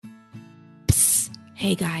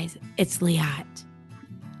Hey guys, it's Liat.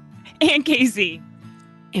 And Casey.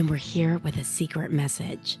 And we're here with a secret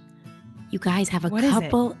message. You guys have What is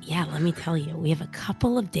it? Let me tell you, we have a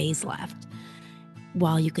couple of days left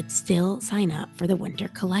while you could still sign up for the Winter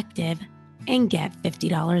Collective and get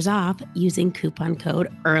 $50 off using coupon code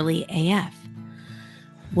EARLYAF.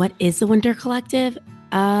 What is the Winter Collective?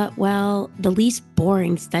 Well, the least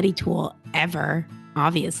boring study tool ever,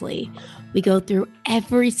 obviously. We go through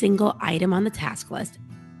every single item on the task list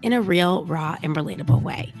in a real, raw, and relatable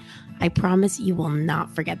way. I promise you will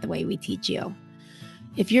not forget the way we teach you.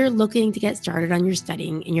 If you're looking to get started on your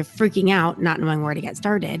studying and you're freaking out, not knowing where to get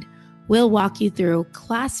started, we'll walk you through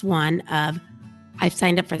class 1 of I've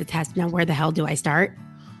signed up for the test, now where the hell do I start?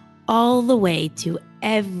 All the way to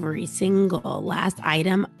every single last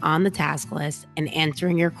item on the task list and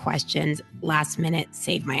answering your questions last minute,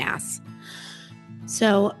 save my ass.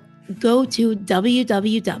 So go to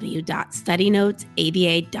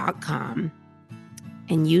www.studynotesaba.com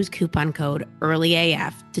and use coupon code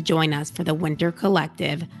EARLYAF to join us for the Winter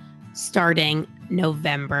Collective starting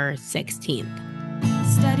November 16th.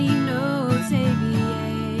 Study Notes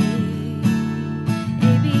ABA,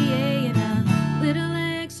 ABA in a little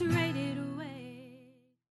X-rated way.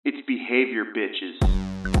 It's behavior, bitches.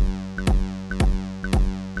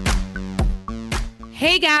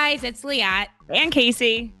 Hey guys, it's Liat. And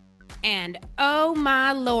Casey. And oh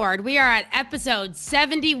my Lord, we are at episode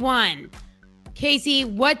 71. Casey,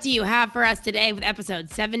 what do you have for us today with episode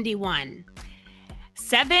 71?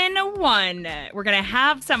 7-1. We're going to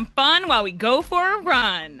have some fun while we go for a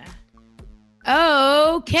run.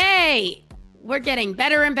 Okay. We're getting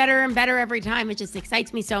better and better and better every time. It just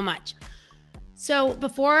excites me so much. So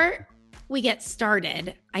before we get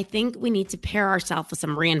started, I think we need to pair ourselves with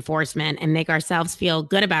some reinforcement and make ourselves feel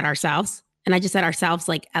good about ourselves. And I just said ourselves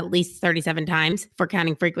like at least 37 times for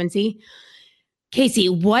counting frequency. Casey,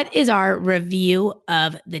 what is our review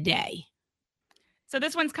of the day? So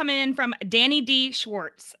this one's coming in from Danny D.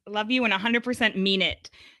 Schwartz. Love you and 100% mean it.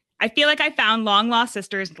 I feel like I found long lost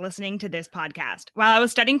sisters listening to this podcast. While I was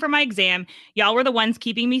studying for my exam, y'all were the ones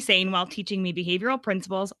keeping me sane while teaching me behavioral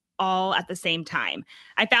principles all at the same time.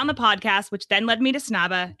 I found the podcast, which then led me to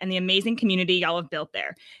SNABA and the amazing community y'all have built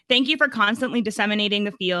there. Thank you for constantly disseminating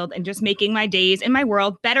the field and just making my days in my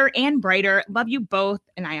world better and brighter. Love you both,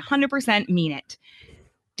 and I 100% mean it.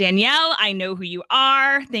 Danielle, I know who you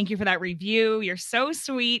are. Thank you for that review. You're so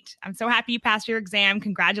sweet. I'm so happy you passed your exam.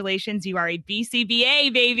 Congratulations. You are a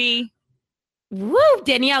BCBA, baby. Woo,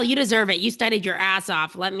 Danielle, you deserve it. You studied your ass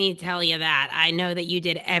off. Let me tell you that. I know that you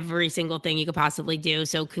did every single thing you could possibly do.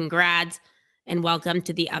 So congrats and welcome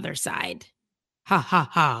to the other side. Ha, ha,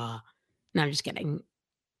 ha. No, I'm just kidding.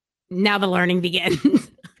 Now the learning begins.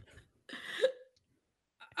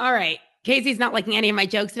 All right. Casey's not liking any of my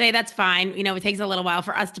jokes today. That's fine. You know, it takes a little while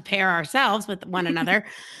for us to pair ourselves with one another.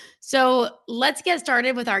 So let's get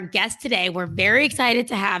started with our guest today. We're very excited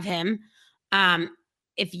to have him.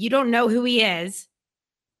 If you don't know who he is,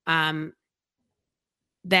 then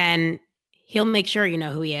he'll make sure you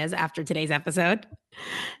know who he is after today's episode.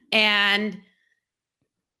 And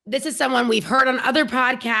this is someone we've heard on other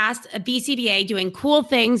podcasts, a BCBA doing cool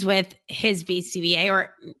things with his BCBA,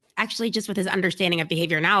 or actually just with his understanding of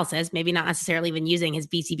behavior analysis, maybe not necessarily even using his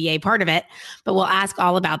BCBA part of it, but we'll ask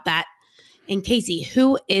all about that. And Casey,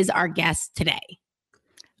 who is our guest today?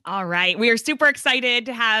 All right. We are super excited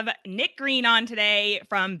to have Nick Green on today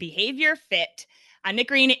from Behavior Fit. Nick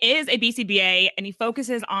Green is a BCBA, and he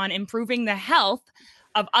focuses on improving the health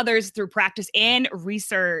of others through practice and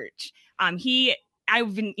research.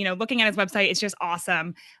 I've been, looking at his website. It's just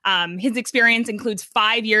awesome. His experience includes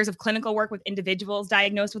 5 years of clinical work with individuals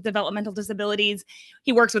diagnosed with developmental disabilities.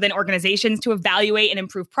 He works within organizations to evaluate and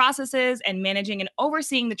improve processes and managing and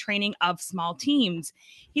overseeing the training of small teams.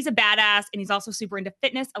 He's a badass, and he's also super into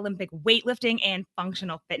fitness, Olympic weightlifting, and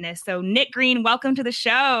functional fitness. So Nick Green, welcome to the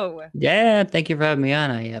show. Yeah, thank you for having me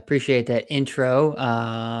on. I appreciate that intro.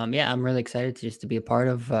 I'm really excited to be a part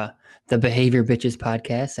of the Behavior Bitches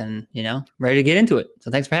podcast and, ready to get into it.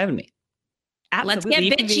 So thanks for having me. Absolutely. Let's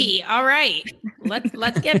get bitchy. All right.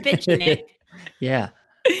 Let's get bitchy, Nick. Yeah.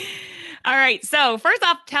 All right. So first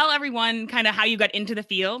off, tell everyone kind of how you got into the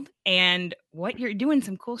field and what you're doing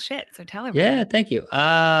some cool shit. So tell everyone. Yeah, thank you.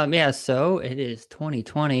 So it is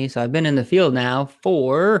 2020. So I've been in the field now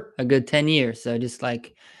for a good 10 years. So just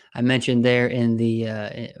like I mentioned there in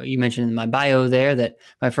the, you mentioned in my bio there that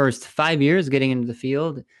my first 5 years getting into the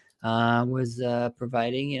field was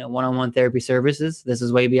providing, one-on-one therapy services. This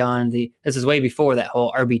is way before that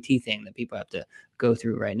whole RBT thing that people have to go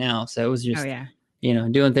through right now. So it was just,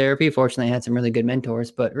 doing therapy. Fortunately, I had some really good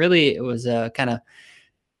mentors, but really it was kind of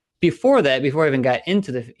before that, before I even got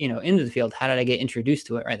into the field, how did I get introduced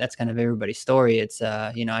to it? Right. That's kind of everybody's story. It's,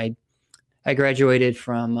 I graduated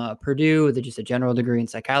from Purdue with just a general degree in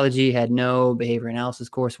psychology, had no behavior analysis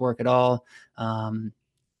coursework at all.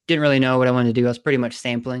 Didn't really know what I wanted to do. I was pretty much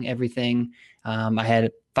sampling everything. I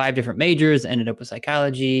had 5 different majors, ended up with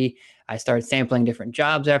psychology. I started sampling different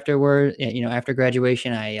jobs afterward. After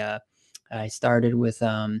graduation, I started with,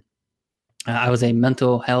 I was a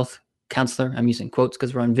mental health counselor. I'm using quotes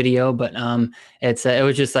because we're on video, but it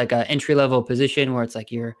was just like an entry level position where it's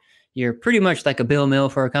like you're pretty much like a Bill Mill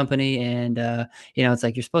for a company. And, it's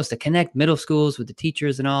like you're supposed to connect middle schools with the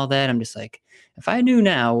teachers and all that. I'm just like, if I knew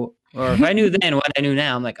now, or if I knew then what I knew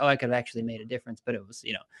now, I'm like, oh, I could have actually made a difference. But it was,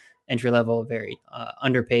 entry level, very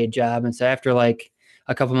underpaid job. And so after like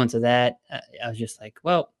a couple months of that, I was just like,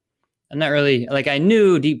 well, I'm not really, like, I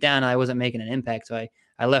knew deep down I wasn't making an impact. So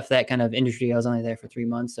I left that kind of industry. I was only there for 3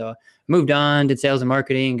 months. So I moved on, did sales and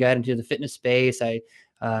marketing, got into the fitness space. I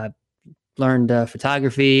learned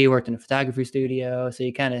photography, worked in a photography studio. So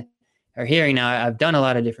you kind of are hearing now, I've done a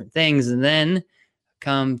lot of different things. And then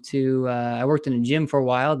I worked in a gym for a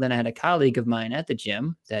while. Then I had a colleague of mine at the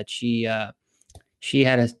gym that she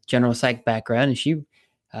had a general psych background, and she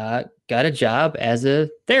got a job as a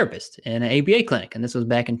therapist in an ABA clinic. And this was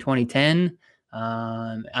back in 2010.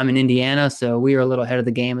 I'm in Indiana, so we were a little ahead of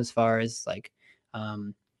the game as far as like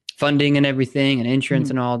funding and everything and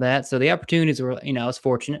insurance and all that. So the opportunities were, I was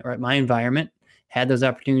fortunate, right? My environment had those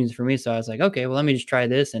opportunities for me. So I was like, okay, well, let me just try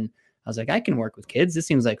this. And I was like, I can work with kids. This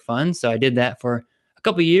seems like fun. So I did that for a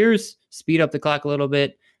couple of years, speed up the clock a little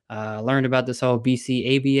bit, learned about this whole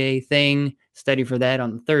BC ABA thing, studied for that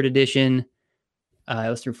on the 3rd edition. It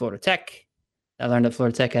was through Florida Tech. I learned at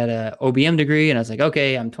Florida Tech had an OBM degree, and I was like,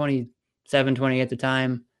 okay, I'm 27, 28 at the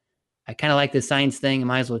time. I kind of like this science thing. I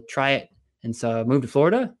might as well try it. And so I moved to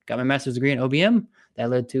Florida, got my master's degree in OBM. That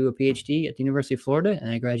led to a PhD at the University of Florida, and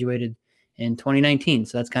I graduated in 2019.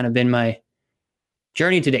 So that's kind of been my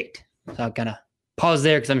journey to date. So I'll kind of pause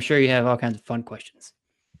there because I'm sure you have all kinds of fun questions.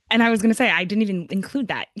 And I was going to say, I didn't even include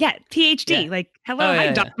that. Yeah, PhD. Yeah. Like, hello,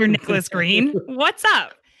 hi, Dr. Nicholas Green. What's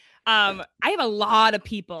up? I have a lot of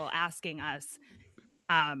people asking us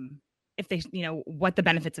if they, what the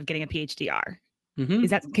benefits of getting a PhD are.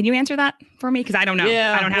 Mm-hmm. Can you answer that for me? Because I don't know.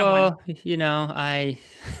 Yeah, I don't have one.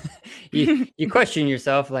 You question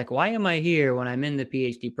yourself, like, why am I here when I'm in the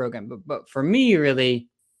PhD program? But for me, really,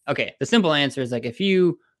 okay, the simple answer is like, if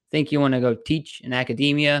you think you want to go teach in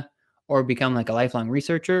academia or become like a lifelong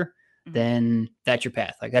researcher, then that's your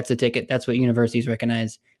path. Like, that's the ticket. That's what universities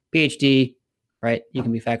recognize. PhD, right? You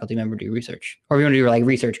can be faculty member, do research, or if you want to do like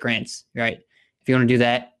research grants, right? If you want to do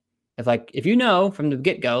that, if you know from the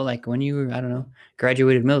get-go, like when you were, I don't know,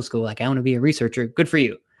 graduated middle school, like I want to be a researcher, good for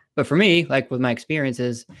you. But for me, like with my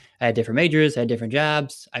experiences, I had different majors, I had different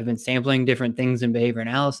jobs. I've been sampling different things in behavior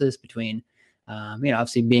analysis between,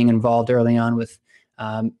 obviously being involved early on with,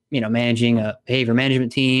 managing a behavior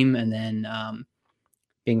management team, and then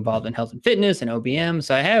being involved in health and fitness and OBM.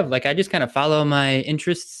 So I just kind of follow my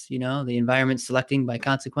interests, the environment selecting by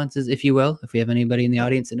consequences, if you will, if we have anybody in the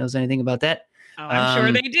audience that knows anything about that. Oh, I'm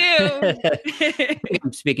sure they do.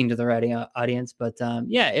 I'm speaking to the right audience, but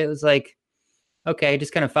it was like, okay,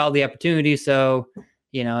 just kind of followed the opportunity. So,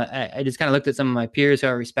 I just kind of looked at some of my peers who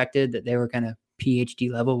I respected that they were kind of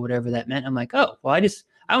PhD level, whatever that meant. I'm like, oh, well,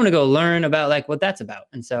 I want to go learn about like what that's about.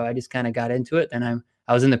 And so I just kind of got into it. Then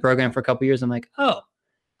I was in the program for a couple of years. I'm like, oh,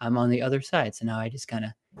 I'm on the other side. So now I just kind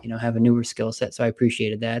of, have a newer skill set. So I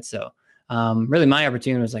appreciated that. So really my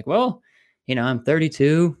opportunity was like, well, I'm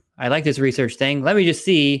 32. I like this research thing. Let me just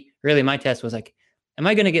see. Really, my test was like, am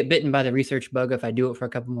I going to get bitten by the research bug if I do it for a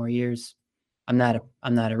couple more years? I'm not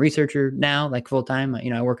a researcher now, like full time.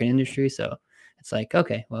 I work in industry, so it's like,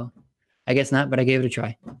 okay, well, I guess not, but I gave it a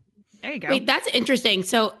try. There you go. Wait, that's interesting.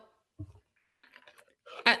 So,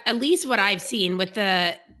 at least what I've seen with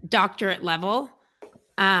the doctorate level,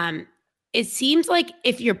 it seems like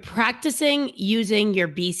if you're practicing using your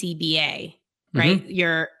BCBA, right,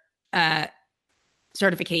 your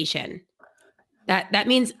certification, that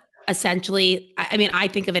means essentially, I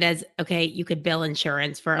think of it as, okay, you could bill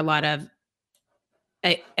insurance for a lot of,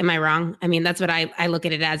 am I wrong? That's what I look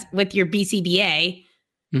at it as. With your BCBA,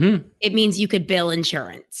 it means you could bill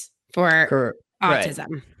insurance for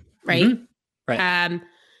autism, right? Mm-hmm. Right.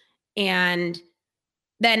 And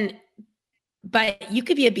then, but you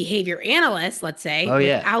could be a behavior analyst, let's say,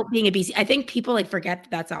 without being a BC. I think people like forget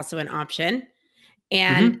that that's also an option.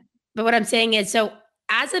 And, but what I'm saying is, so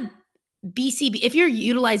as a BCB, if you're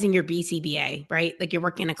utilizing your BCBA, right? Like you're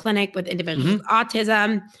working in a clinic with individuals with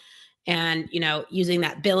autism and, using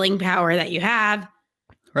that billing power that you have.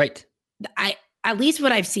 Right. at least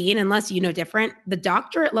what I've seen, unless you know different, the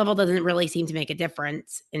doctorate level doesn't really seem to make a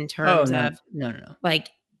difference in Oh, terms no, of no. like,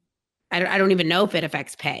 I don't even know if it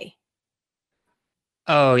affects pay.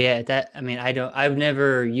 Oh yeah, I've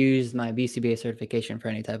never used my BCBA certification for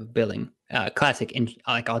any type of billing, classic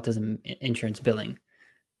like autism insurance billing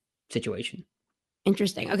situation.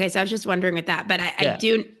 Interesting. Okay, so I was just wondering with that, but I Yeah.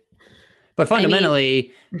 do. But I mean,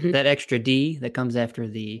 fundamentally, mhm. that extra D that comes after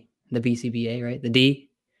the BCBA, right? The D.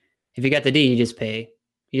 If you got the D, you just pay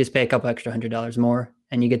a couple extra $100 more,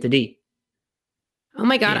 and you get the D. Oh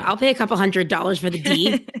my God, You know, I'll pay a couple $100 for the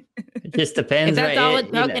D. it just If depends, that's right? all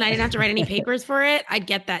it took and I didn't have to write any papers for it, I'd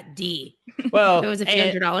get that D. If it Well, was a few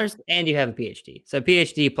 $100. and you have a PhD, so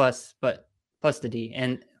PhD plus the D,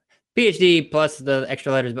 and PhD plus the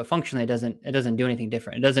extra letters, but functionally it doesn't do anything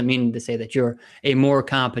different. It doesn't mean to say that you're a more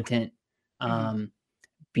competent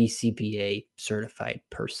BCBA certified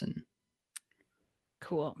person.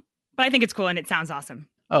 Cool. But I think it's cool and it sounds awesome.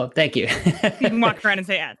 Oh, thank you. You can walk around and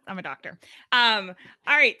say, yeah, I'm a doctor. All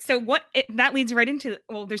right. So that leads right into,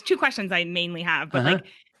 well, there's two questions I mainly have, but like,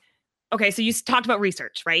 okay, so you talked about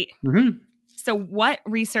research, right? Mm-hmm. So what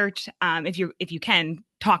research, if you can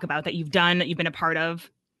talk about that you've done, that you've been a part of?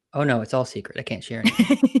 Oh no, it's all secret. I can't share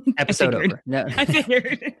anything. Episode over. No, I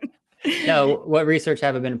figured. No, what research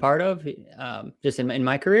have I been a part of? Just in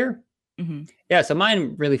my career? Mm-hmm. Yeah, so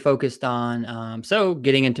mine really focused on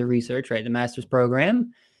getting into research, right? The master's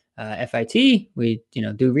program, FIT, we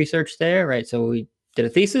do research there, right? So we did a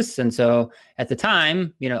thesis, and so at the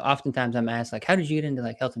time, oftentimes I'm asked like, how did you get into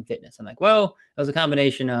like health and fitness? I'm like, well, it was a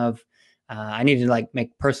combination of I needed to like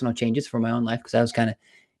make personal changes for my own life because I was kind of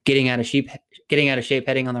getting out of shape,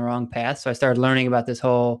 heading on the wrong path. So I started learning about this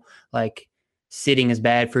whole like sitting is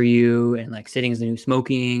bad for you, and like sitting is the new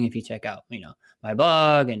smoking. If you check out, my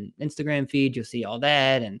blog and Instagram feed, you'll see all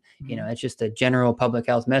that. And, it's just a general public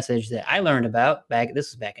health message that I learned about this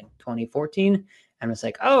was back in 2014. And it's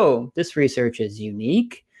like, oh, this research is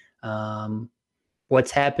unique. What's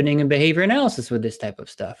happening in behavior analysis with this type of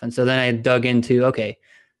stuff? And so then I dug into, okay,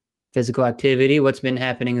 physical activity, what's been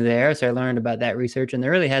happening there. So I learned about that research, and there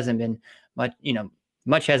really hasn't been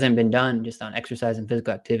much hasn't been done just on exercise and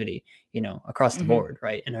physical activity, across the board,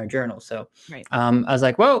 right, in our journal. So right. I was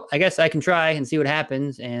like, well, I guess I can try and see what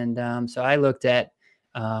happens. And so I looked at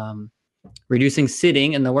reducing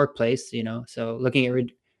sitting in the workplace, so looking at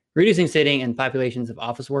reducing sitting in populations of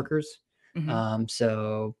office workers.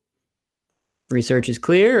 So research is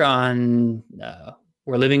clear on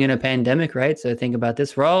we're living in a pandemic, right? So think about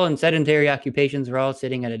this. We're all in sedentary occupations. We're all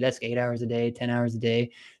sitting at a desk 8 hours a day, 10 hours a day.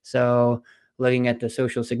 So looking at the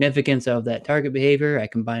social significance of that target behavior, I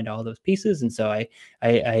combined all those pieces. And so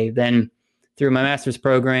I then, through my master's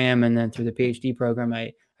program and then through the PhD program,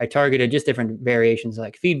 I targeted just different variations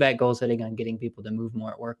like feedback goal setting on getting people to move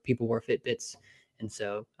more at work. People wore Fitbits. And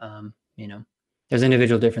so, there's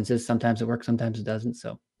individual differences. Sometimes it works, sometimes it doesn't.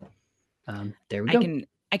 So there we go.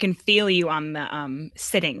 I can feel you on the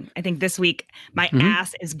sitting. I think this week my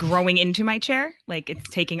ass is growing into my chair, like it's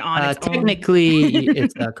taking on its technically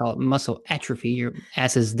it's called muscle atrophy. Your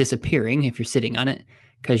ass is disappearing if you're sitting on it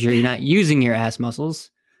because you're not using your ass muscles.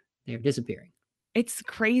 They're disappearing. It's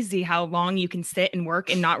crazy how long you can sit and work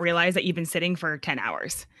and not realize that you've been sitting for 10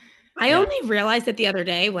 hours. I only realized it the other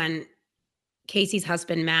day when Casey's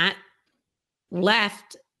husband, Matt,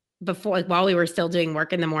 left while we were still doing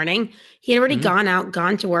work in the morning. He had already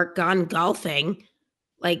gone to work, gone golfing,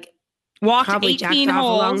 like walked probably 18 jacked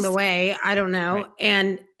holes off along the way. I don't know. Right.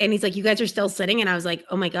 And he's like, you guys are still sitting. And I was like,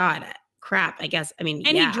 oh my God, crap. I guess. I mean,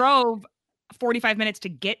 and he drove 45 minutes to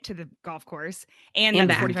get to the golf course and then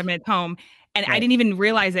 45 minutes home. And I didn't even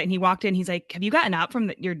realize it. And he walked in, he's like, have you gotten up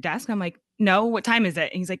from your desk? I'm like, no, what time is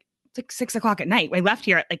it? And he's like, it's like 6 o'clock at night. I left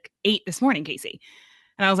here at like 8 this morning, Casey.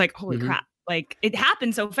 And I was like, holy crap. Like it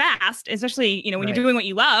happens so fast, especially, when you're doing what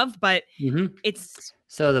you love, but it's.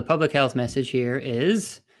 So the public health message here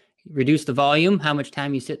is reduce the volume, how much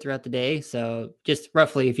time you sit throughout the day. So just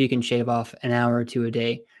roughly, if you can shave off an hour or two a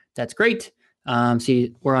day, that's great.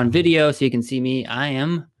 See, we're on video, so you can see me. I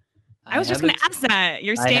was just going to ask that.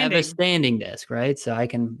 You're standing. I have a standing desk, right? So I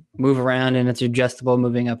can move around and it's adjustable,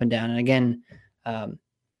 moving up and down. And again,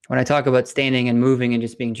 when I talk about standing and moving and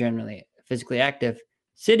just being generally physically active,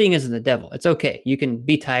 sitting isn't the devil. It's okay. You can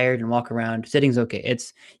be tired and walk around. Sitting's okay.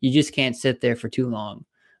 You just can't sit there for too long,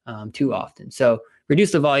 too often. So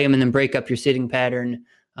reduce the volume and then break up your sitting pattern,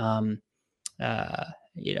 as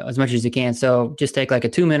much as you can. So just take like a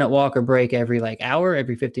 2-minute walk or break every hour,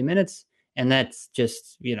 every 50 minutes. And that's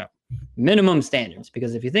just, minimum standards.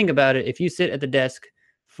 Because if you think about it, if you sit at the desk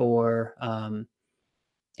for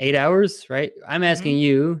 8 hours, right? I'm asking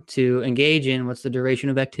you to engage in what's the duration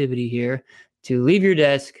of activity here? to leave your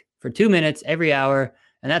desk for 2 minutes every hour.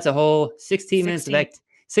 And that's a whole 16 minutes of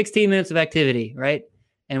 16 minutes of activity, right?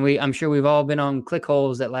 And I'm sure we've all been on click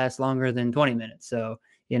holes that last longer than 20 minutes. So,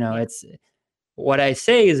 it's what I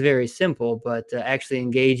say is very simple, but actually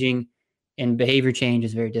engaging in behavior change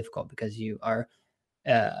is very difficult because you are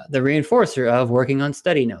the reinforcer of working on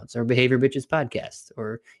study notes or Behavior Bitches podcast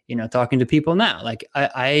or, talking to people now. Like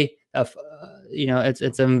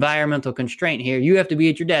it's an environmental constraint here. You have to be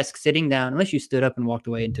at your desk sitting down, unless you stood up and walked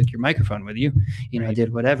away and took your microphone with you, Right.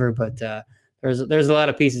 did whatever. But there's a lot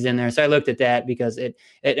of pieces in there. So I looked at that because it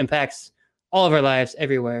impacts all of our lives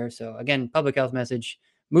everywhere. So again, public health message,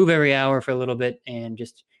 move every hour for a little bit and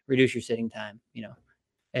just reduce your sitting time,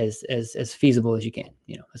 as feasible as you can,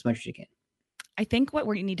 as much as you can. I think what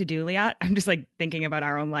we need to do, Leah, I'm just like thinking about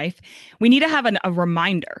our own life. We need to have a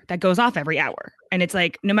reminder that goes off every hour. And it's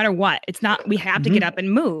like, no matter what, it's not, we have to get up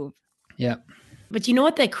and move. Yeah. But you know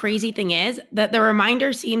what the crazy thing is? That the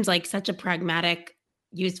reminder seems like such a pragmatic,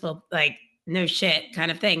 useful, like no shit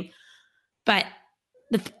kind of thing. But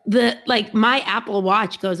the like my Apple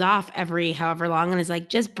Watch goes off every however long and is like,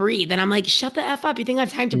 just breathe. And I'm like, shut the F up. You think I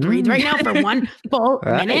have time to breathe right now for one full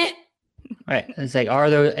minute? Right. It's like,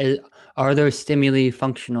 are those stimuli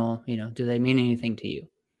functional? Do they mean anything to you?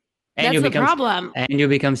 And That's the problem. And you'll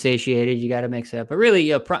become satiated. You got to mix it up. But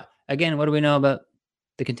really, again, what do we know about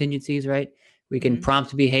the contingencies, right? We can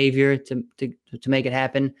prompt behavior to make it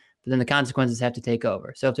happen, but then the consequences have to take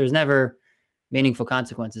over. So if there's never meaningful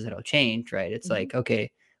consequences, it'll change, right? It's like, okay,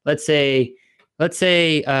 let's say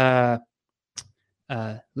Leah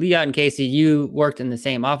and Casey, you worked in the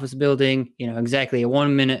same office building, exactly a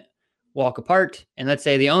 1 minute walk apart. And let's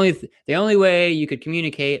say the only way you could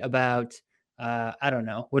communicate about, I don't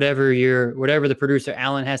know, whatever the producer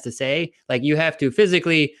Alan has to say, like you have to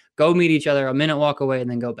physically go meet each other, a minute walk away, and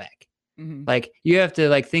then go back. Mm-hmm. Like you have to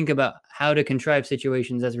like think about how to contrive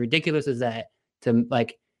situations as ridiculous as that to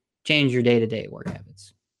like change your day-to-day work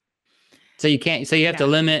habits. So you have to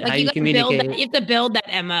limit how you communicate. You have to build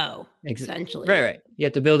that MO essentially. Right. You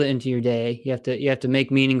have to build it into your day. You have to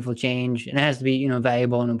make meaningful change, and it has to be,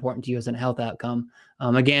 valuable and important to you as a health outcome.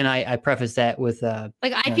 Again, I preface that with I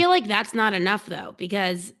feel like that's not enough though,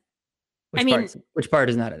 because which part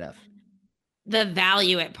is not enough? The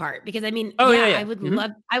value it part, because I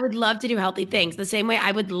would love to do healthy things the same way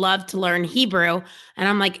I would love to learn Hebrew, and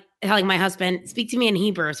I'm like telling my husband, speak to me in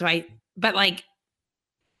Hebrew. But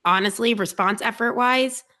honestly, response effort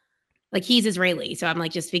wise, like he's Israeli. So I'm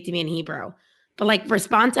like, just speak to me in Hebrew. But like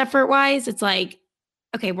response effort wise, it's like,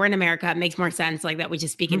 okay, we're in America. It makes more sense like that we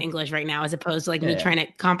just speak in English right now, as opposed to me trying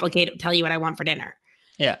to tell you what I want for dinner.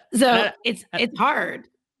 Yeah. So it's hard.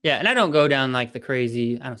 Yeah. And I don't go down like the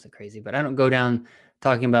crazy, I don't say crazy, but I don't go down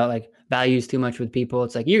talking about like values too much with people.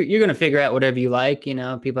 It's like, you're going to figure out whatever you like,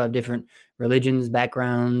 people have different religions,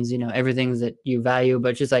 backgrounds, everything's that you value,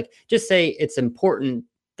 but just say it's important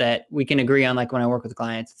that we can agree on. Like when I work with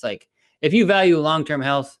clients, it's like, if you value long-term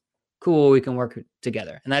health, cool, we can work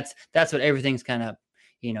together. And that's what everything's kind of,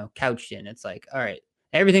 couched in. It's like, all right,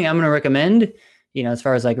 everything I'm going to recommend, as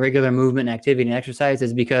far as like regular movement and activity and exercise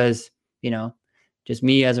is because, just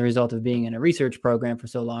me as a result of being in a research program for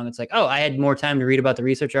so long. It's like, oh, I had more time to read about the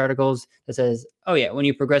research articles that says, oh yeah, when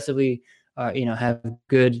you progressively, have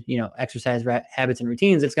good, exercise habits and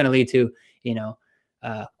routines, it's going to lead to,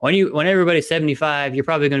 when everybody's 75, you're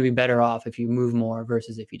probably going to be better off if you move more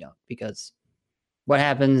versus if you don't, because what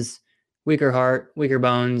happens, weaker heart, weaker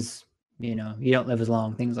bones, you don't live as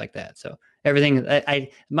long, things like that. So everything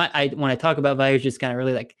when I talk about values, just kind of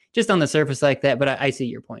really like just on the surface like that, but I see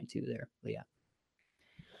your point too there, Leah.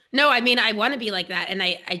 No, I want to be like that. And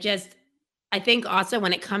I think also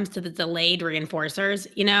when it comes to the delayed reinforcers,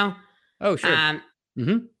 Oh, sure.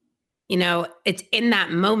 It's in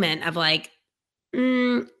that moment of like,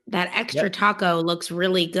 that extra taco looks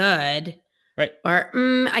really good. Right. Or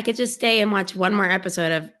I could just stay and watch one more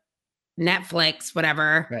episode of Netflix,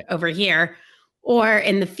 whatever, over here. Or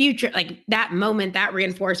in the future, like that moment, that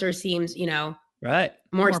reinforcer seems,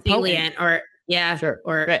 more salient potent.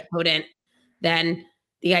 Or potent than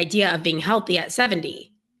the idea of being healthy at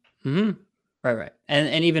 70. Mm-hmm. Right.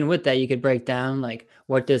 And even with that, you could break down like,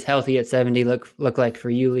 what does healthy at 70 look like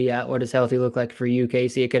for you, Leah? What does healthy look like for you,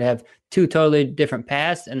 Casey? It could have two totally different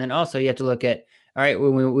paths. And then also you have to look at, all right,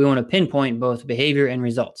 we want to pinpoint both behavior and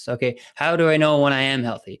results. Okay, how do I know when I am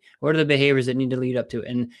healthy? What are the behaviors that need to lead up to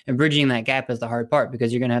it? And bridging that gap is the hard part,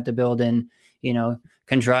 because you're going to have to build in,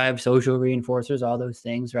 contrived social reinforcers, all those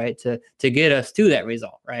things, right? To get us to that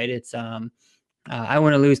result, right? It's, I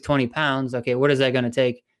want to lose 20 pounds. Okay, what is that going to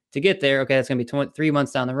take to get there? Okay, that's going to be 3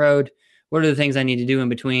 months down the road. What are the things I need to do in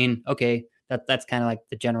between? Okay, that's kind of like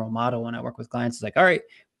the general model when I work with clients. It's like, all right,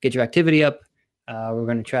 get your activity up. We're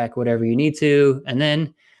going to track whatever you need to, and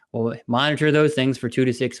then we'll monitor those things for 2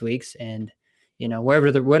 to 6 weeks. And,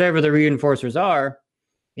 whatever the reinforcers are,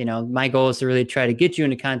 my goal is to really try to get you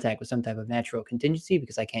into contact with some type of natural contingency,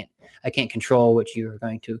 because I can't control what you are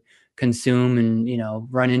going to consume and,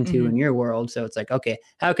 run into in your world. So it's like, okay,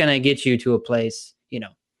 how can I get you to a place,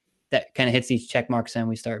 that kind of hits these check marks, and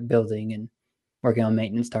we start building and working on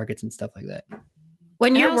maintenance targets and stuff like that.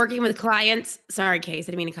 When you're working with clients, sorry, Case,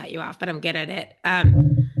 I didn't mean to cut you off, but I'm good at it.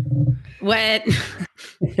 What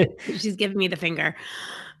she's giving me the finger.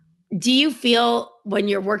 Do you feel when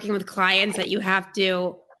you're working with clients that you have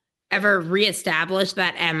to ever reestablish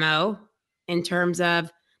that MO in terms of,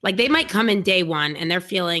 like, they might come in day one and they're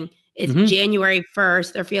feeling it's January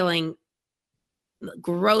 1st. They're feeling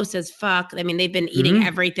gross as fuck. I mean, they've been eating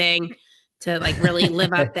everything to like really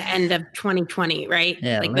live up the end of 2020, right?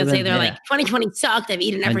 Yeah, like they'll say they're like 2020 sucked. I've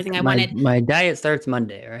eaten everything I wanted. My diet starts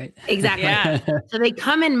Monday, right? Exactly. Yeah. So they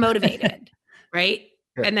come in motivated, right?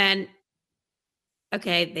 Sure. And then,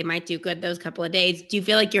 okay, they might do good those couple of days. Do you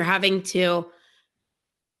feel like you're having to,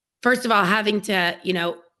 first of all,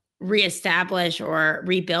 reestablish or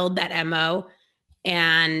rebuild that MO?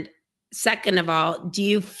 And second of all, do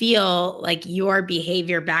you feel like your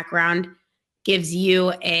behavior background gives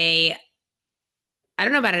you I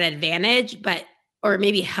don't know about an advantage, or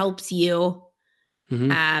maybe helps you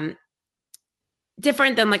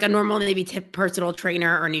different than like a normal, maybe personal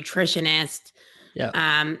trainer or nutritionist?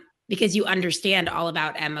 Yeah. Because you understand all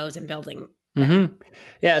about MOs and building.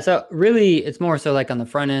 Yeah. So really it's more so like on the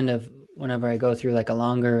front end of whenever I go through like a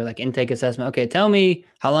longer like intake assessment. Okay, tell me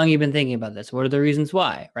how long you've been thinking about this. What are the reasons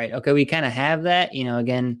why? Right. Okay. We kind of have that,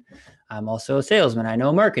 again, I'm also a salesman. I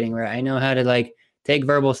know marketing, right? I know how to like take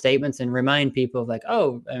verbal statements and remind people of like,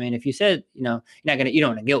 oh, I mean, if you said, you don't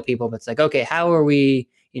want to guilt people, but it's like, okay, how are we,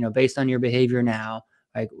 based on your behavior now,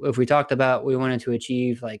 like if we talked about, we wanted to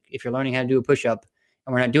achieve, like, if you're learning how to do a push-up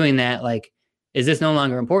and we're not doing that, like, is this no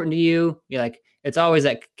longer important to you? You're like, it's always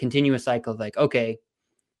that continuous cycle of like, okay,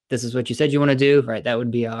 this is what you said you want to do, right? That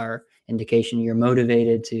would be our indication you're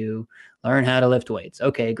motivated to learn how to lift weights.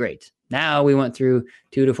 Okay, great. Now we went through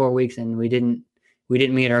 2 to 4 weeks and we didn't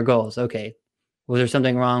meet our goals. Okay. Was there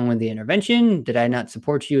something wrong with the intervention? Did I not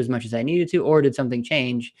support you as much as I needed to, or did something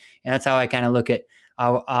change? And that's how I kind of look at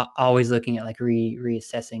always looking at like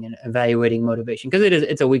reassessing and evaluating motivation, because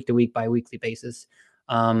it's a week to week, bi-weekly basis.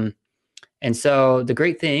 And so the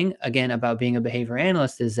great thing again about being a behavior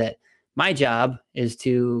analyst is that my job is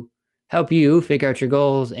to help you figure out your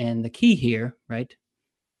goals. And the key here, right?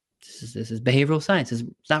 This is behavioral science. It's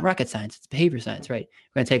not rocket science. It's behavior science, right?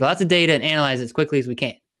 We're going to take lots of data and analyze it as quickly as we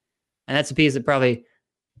can. And that's the piece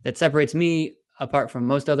that separates me apart from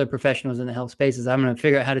most other professionals in the health space, is I'm going to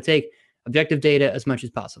figure out how to take objective data as much as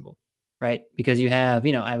possible, right? Because you have,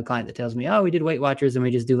 I have a client that tells me, oh, we did Weight Watchers and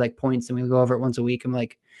we just do like points and we go over it once a week. I'm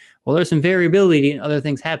like, well, there's some variability and other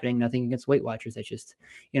things happening. Nothing against Weight Watchers. That's just,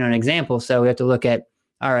 an example. So we have to look at,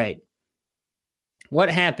 all right, what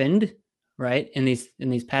happened, right, in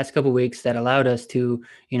these past couple of weeks that allowed us to,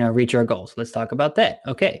 reach our goals. Let's talk about that.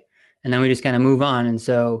 Okay. And then we just kind of move on. And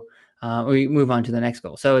so we move on to the next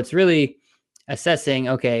goal. So it's really assessing,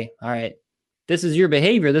 okay, all right, this is your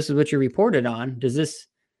behavior. This is what you reported on. Does this,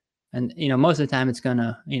 and, most of the time it's going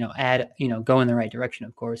to, add, go in the right direction,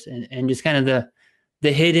 of course. And just kind of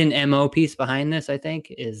the hidden MO piece behind this, I think,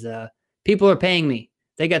 is people are paying me.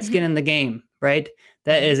 They got skin in the game, right?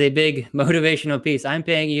 That is a big motivational piece. I'm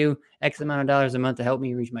paying you X amount of dollars a month to help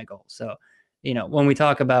me reach my goals. So, when we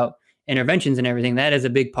talk about interventions and everything, that is a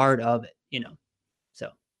big part of it, so.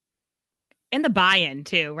 And the buy-in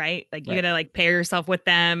too, right? Like you gotta like pair yourself with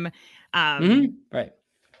them, right?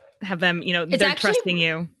 Have them, they're trusting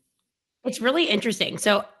you. It's really interesting.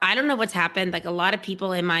 So I don't know what's happened. Like a lot of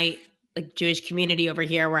people in my like Jewish community over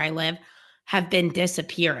here where I live have been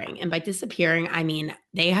disappearing. And by disappearing, I mean,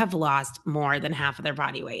 they have lost more than half of their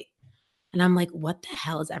body weight. And I'm like, what the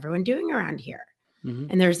hell is everyone doing around here?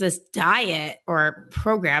 And there's this diet or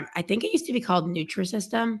program. I think it used to be called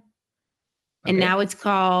Nutrisystem. And now it's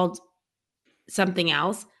called something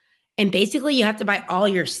else. And basically you have to buy all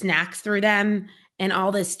your snacks through them and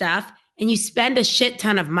all this stuff. And you spend a shit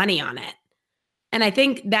ton of money on it. And I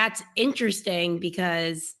think that's interesting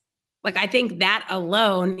because like, I think that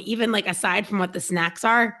alone, even like aside from what the snacks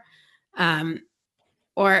are,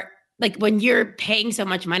 or like when you're paying so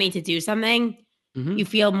much money to do something, you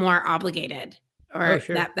feel more obligated or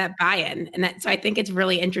that buy-in. And so I think it's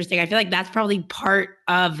really interesting. I feel like that's probably part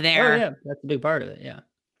of their. Oh yeah, that's a big part of it. Yeah.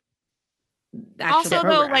 the actual Also, though,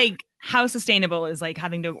 program. like, how sustainable is like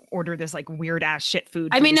having to order this like weird ass shit food?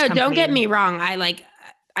 I from mean, this no, don't get company? me wrong.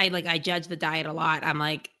 I judge the diet a lot. I'm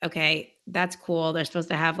like, okay, that's cool. They're supposed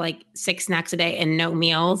to have like 6 snacks a day and no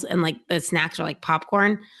meals, and like the snacks are like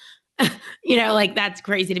popcorn. Like that's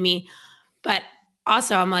crazy to me. But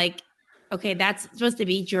also, I'm like, okay, that's supposed to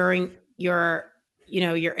be during your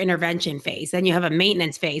intervention phase. Then you have a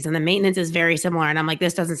maintenance phase, and the maintenance is very similar. And I'm like,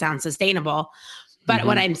 this doesn't sound sustainable. But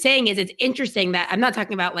what I'm saying is, it's interesting that I'm not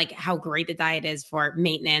talking about like how great the diet is for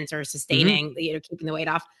maintenance or sustaining, keeping the weight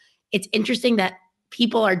off. It's interesting that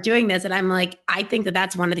people are doing this, and I'm like, I think that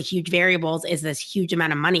that's one of the huge variables is this huge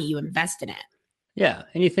amount of money you invest in it. Yeah.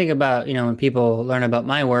 And you think about, when people learn about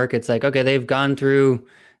my work, it's like, okay, they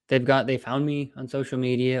found me on social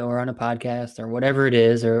media or on a podcast or whatever it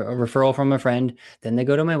is, or a referral from a friend. Then they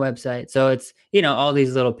go to my website. So it's, all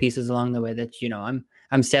these little pieces along the way that,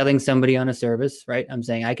 I'm selling somebody on a service, right? I'm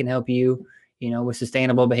saying I can help you, with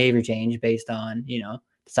sustainable behavior change based on, the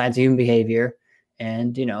science of human behavior,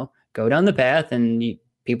 and, go down the path, and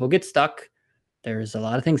people get stuck. There's a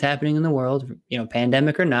lot of things happening in the world,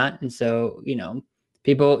 pandemic or not. And so,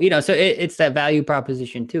 people, so it's that value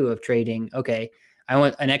proposition too of trading. Okay, I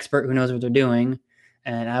want an expert who knows what they're doing,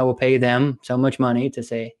 and I will pay them so much money to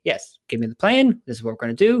say, yes, give me the plan. This is what we're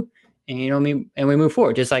going to do. And, and we move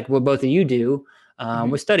forward, just like what both of you do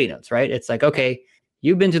with study notes, right? It's like, okay,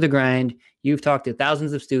 you've been to the grind, you've talked to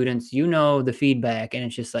thousands of students, the feedback, and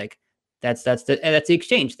it's just like, that's the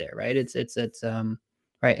exchange there, right? It's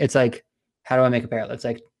right. It's like, how do I make a parallel? It's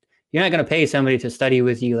like, you're not going to pay somebody to study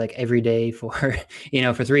with you like every day for,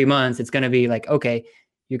 for 3 months. It's going to be like, okay,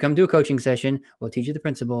 you come to a coaching session, we'll teach you the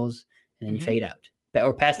principles, and then you fade out,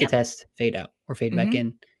 or pass the test, fade out, or fade back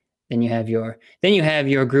in. Then you have your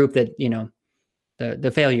group that,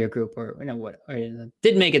 the failure group, or,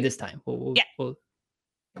 didn't make it this time. We'll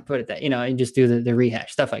put it that, and just do the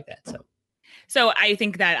rehash, stuff like that. So I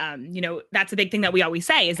think that, that's a big thing that we always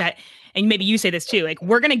say is that, and maybe you say this too, like,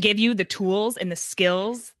 we're going to give you the tools and the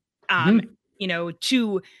skills,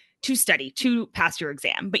 to study, to pass your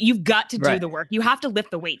exam, but you've got to do the work. You have to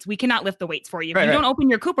lift the weights. We cannot lift the weights for you. If you don't open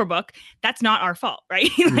your Cooper book, that's not our fault, right?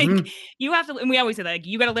 Like, you have to, and we always say that, like,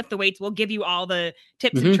 you got to lift the weights. We'll give you all the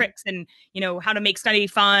tips and tricks, and, how to make study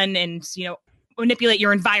fun, and, manipulate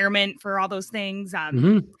your environment for all those things.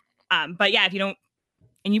 But yeah, if you don't,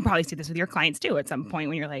 and you probably see this with your clients too, at some point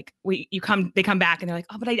when you're like, they come back and they're like,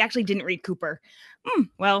 oh, but I actually didn't read Cooper.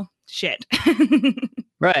 Well, shit.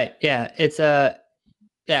 Right. Yeah. It's I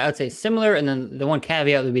would say similar. And then the one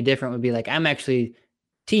caveat would be different would be like, I'm actually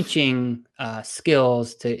teaching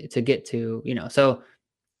skills to get to, so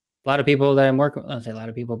a lot of people that I'm working, I don't say a lot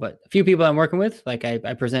of people, but a few people I'm working with, like I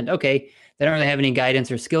present, okay, they don't really have any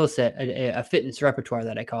guidance or skill set, a fitness repertoire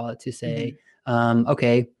that I call it, to say,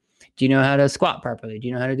 okay, do you know how to squat properly? Do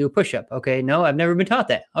you know how to do a push-up? Okay, no, I've never been taught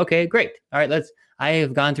that. Okay, great. All right, I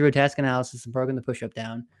have gone through a task analysis and broken the push-up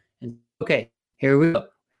down. And okay, here we go.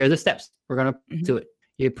 Here are the steps. We're going to do it.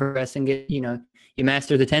 You progress and get, you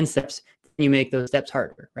master the 10 steps. You make those steps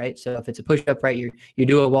harder, right? So if it's a push-up, right, you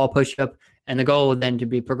do a wall push-up, and the goal would then to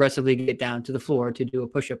be progressively get down to the floor to do a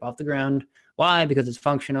push-up off the ground. Why? Because it's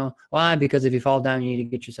functional. Why? Because if you fall down, you need to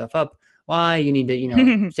get yourself up. Why? You need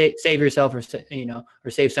to, save yourself,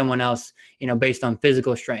 or save someone else, based on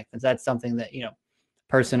physical strength. And that's something that,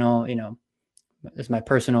 personal, it's my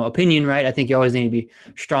personal opinion, right? I think you always need to be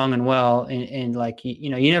strong and well, and like,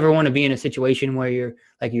 you never want to be in a situation where you're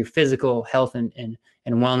like, your physical health and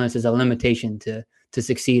wellness is a limitation to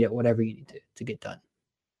succeed at whatever you need to get done.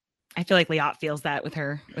 I feel like Liat feels that with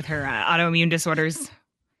her autoimmune disorders.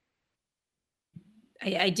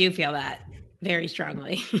 I do feel that very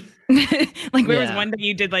strongly. Like, there was one day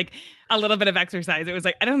you did like a little bit of exercise. It was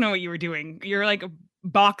like, I don't know what you were doing. You're like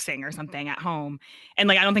boxing or something at home. And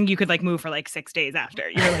like, I don't think you could like move for like 6 days after.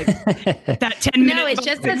 You're like that 10 minutes. No, it's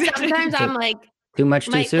just that sometimes I'm like, too much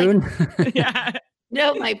too soon. Like, yeah.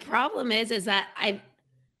 No, my problem is that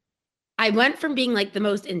I went from being like the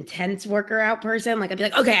most intense worker out person. Like, I'd be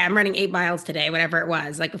like, okay, I'm running 8 miles today, whatever it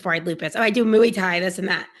was, like before I had lupus. Oh, I do Muay Thai, this and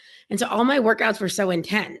that. And so all my workouts were so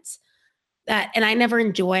intense and I never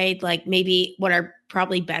enjoyed like maybe what are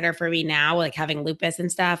probably better for me now, like having lupus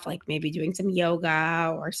and stuff, like maybe doing some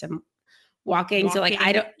yoga or some walking. So like,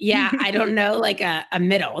 I don't know, like a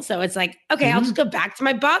middle. So it's like, okay, I'll just go back to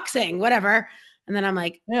my boxing, whatever. And then I'm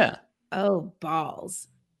like, oh, balls.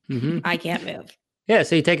 I can't move. Yeah.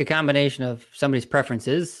 So you take a combination of somebody's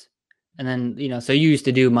preferences, and then, so you used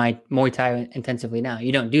to do my Muay Thai intensively. Now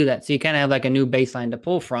you don't do that. So you kind of have like a new baseline to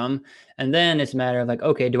pull from. And then it's a matter of like,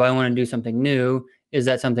 okay, do I want to do something new? Does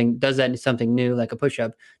that something new, like a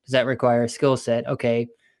push-up, does that require a skill set? Okay.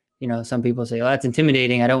 some people say, well, that's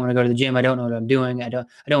intimidating. I don't want to go to the gym. I don't know what I'm doing. I don't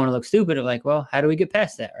want to look stupid. I'm like, well, how do we get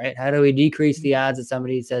past that? Right. How do we decrease the odds that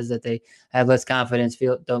somebody says that they have less confidence,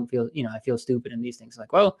 don't feel, I feel stupid in these things?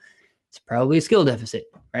 Like, well, it's probably a skill deficit,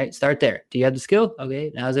 right? Start there. Do you have the skill?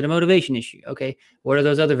 Okay. Now is it a motivation issue? Okay. What are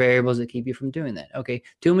those other variables that keep you from doing that? Okay.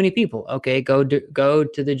 Too many people. Okay. Go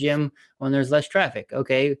to the gym when there's less traffic.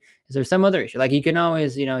 Okay. Is there some other issue? Like you can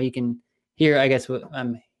always, you can hear, I guess what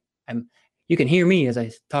you can hear me as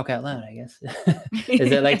I talk out loud, I guess. Is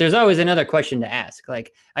that like, there's always another question to ask.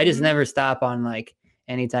 Like I just never stop on like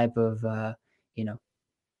any type of,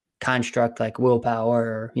 construct like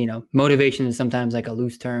willpower or, motivation is sometimes like a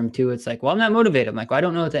loose term too. It's like, well, I'm not motivated. I'm like, well, I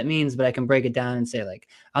don't know what that means, but I can break it down and say like,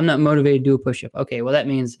 I'm not motivated to do a push-up. Okay. Well, that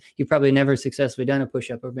means you've probably never successfully done a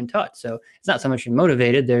push-up or been taught. So it's not so much you're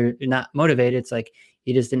motivated. They're not motivated. It's like,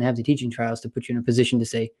 you just didn't have the teaching trials to put you in a position to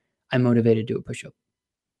say, I'm motivated to do a push-up.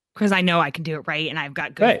 Because I know I can do it right and I've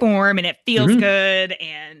got good form and it feels good.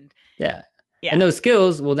 And yeah. And those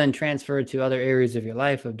skills will then transfer to other areas of your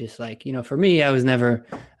life of just like, for me, I was never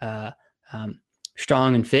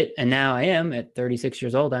strong and fit. And now I am at 36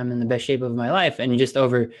 years old. I'm in the best shape of my life. And just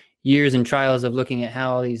over years and trials of looking at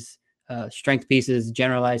how all these strength pieces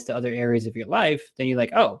generalize to other areas of your life, then you're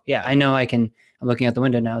like, oh, yeah, I know I'm looking out the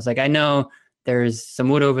window now. It's like, I know there's some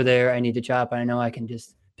wood over there I need to chop. And I know I can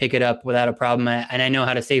just pick it up without a problem. And I know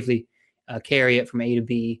how to safely carry it from A to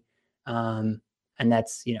B. And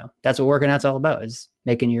that's what working out's all about, is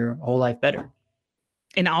making your whole life better.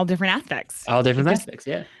 In all different aspects. All different aspects,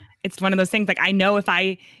 yeah. It's one of those things like I know if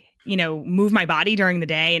I, move my body during the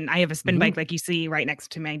day, and I have a spin bike like you see right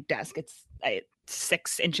next to my desk. It's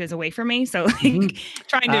 6 inches away from me. So like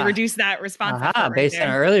trying to reduce that response. Based on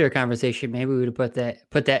our earlier conversation, maybe we would put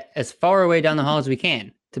that as far away down the hall as we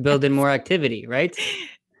can to build in more activity, right?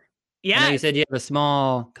 Yeah. I know you said you have a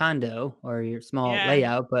small condo or your small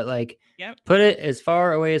layout, but like put it as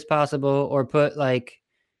far away as possible, or put like,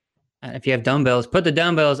 if you have dumbbells, put the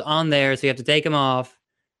dumbbells on there. So you have to take them off.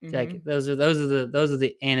 Like those are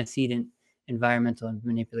the antecedent environmental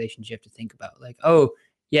manipulations you have to think about. Like, oh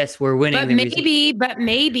yes, we're winning. But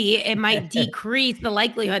maybe it might decrease the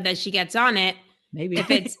likelihood that she gets on it. Maybe if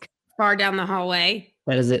it's far down the hallway.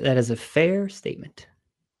 That is a fair statement.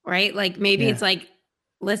 Right? Like maybe it's like,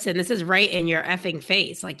 listen, this is right in your effing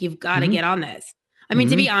face. Like you've got to get on this. I mean,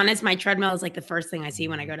 to be honest, my treadmill is like the first thing I see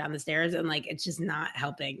when I go down the stairs, and like, it's just not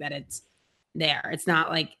helping that it's there. It's not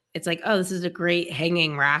like, it's like, oh, this is a great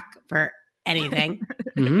hanging rack for anything.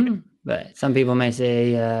 But some people may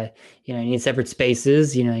say, you need separate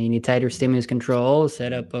spaces, you need tighter stimulus control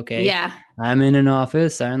set up. Okay. Yeah. I'm in an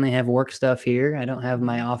office. I only have work stuff here. I don't have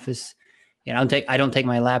my office. I don't take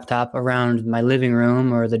my laptop around my living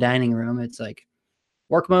room or the dining room. It's like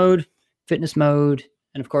work mode, fitness mode.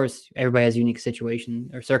 And of course, everybody has unique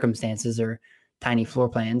situation or circumstances or tiny floor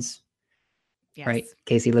plans. Yes. Right.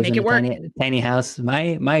 Casey lives in a tiny house.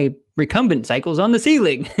 My recumbent cycle's on the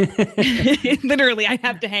ceiling. Literally, I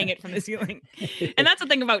have to hang it from the ceiling. And that's the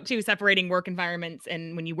thing about too, separating work environments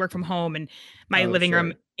and when you work from home, and my living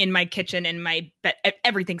room, in my kitchen, and my bed,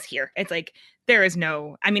 everything's here. It's like, there is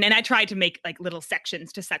no, and I try to make like little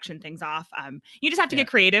sections to section things off. You just have to get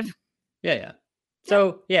creative. Yeah.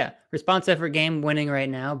 So response effort game winning right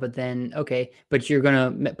now, but then, but you're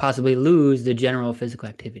going to possibly lose the general physical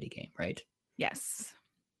activity game, right? Yes,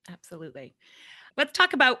 absolutely. Let's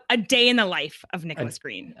talk about a day in the life of Nicholas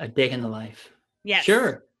Green. A day in the life. Yes.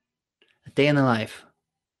 Sure. A day in the life.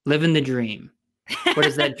 Living the dream. What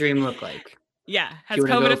does that dream look like? Yeah. Has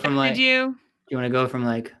COVID affected you? Do you want to go from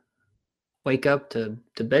like wake up to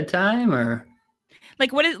bedtime, or?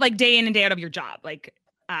 Like what is like day in and day out of your job? Like,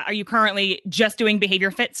 are you currently just doing behavior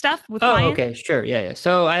fit stuff with clients? Okay, sure. Yeah.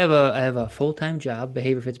 So I have a full-time job.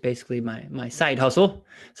 Behavior fit's basically my side hustle,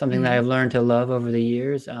 something that I've learned to love over the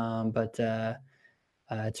years. But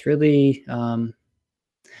it's really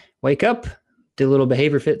wake up, do a little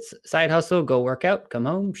behavior fit side hustle, go work out, come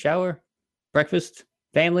home, shower, breakfast,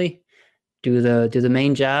 family, do the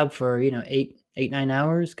main job for 8-9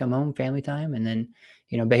 hours, come home, family time, and then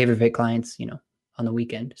behavior fit clients on the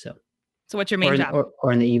weekend. So what's your main job?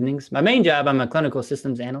 Or in the evenings. My main job, I'm a clinical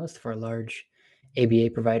systems analyst for a large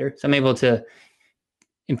ABA provider. So I'm able to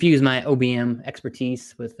infuse my OBM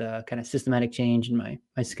expertise with kind of systematic change in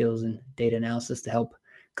my skills and data analysis to help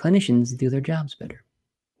clinicians do their jobs better.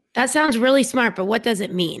 That sounds really smart, but what does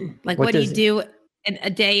it mean? Like, what do you do in a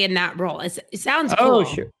day in that role? It sounds cool. Oh,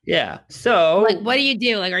 sure. Yeah. So like, what do you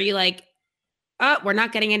do? Like, are you like, oh, we're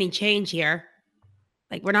not getting any change here?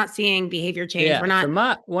 Like, we're not seeing behavior change. Yeah, we're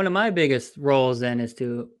not. One of my biggest roles then is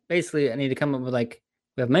to basically, I need to come up with we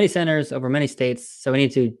have many centers over many states. So we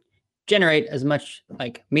need to generate as much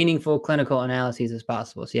like meaningful clinical analyses as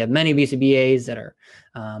possible. So you have many BCBAs that are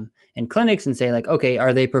in clinics and say like, okay,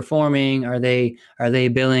 are they performing? Are they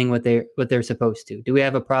billing what they're supposed to? Do we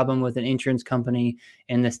have a problem with an insurance company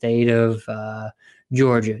in the state of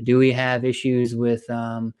Georgia? Do we have issues with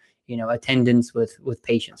attendance with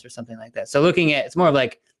patients or something like that? So looking at, it's more of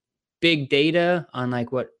like big data on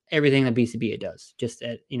like what everything that BCBA does, just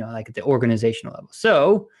at like at the organizational level.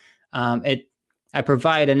 So I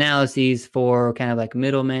provide analyses for kind of like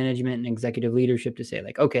middle management and executive leadership to say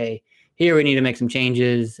like, okay, here we need to make some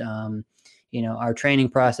changes. Our training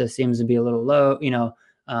process seems to be a little low,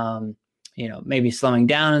 maybe slowing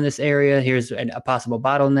down in this area. Here's a possible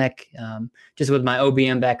bottleneck. Just with my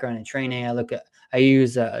OBM background in training, I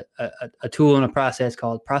use a tool and a process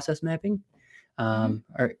called process mapping.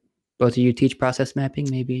 Or both of you teach process mapping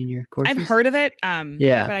maybe in your courses? I've heard of it.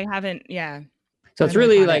 Yeah. But I haven't. Yeah. So it's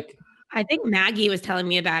really like, I think Maggie was telling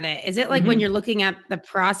me about it. Is it like when you're looking at the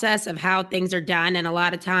process of how things are done, and a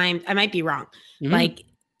lot of times, I might be wrong, like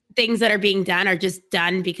things that are being done are just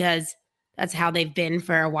done because that's how they've been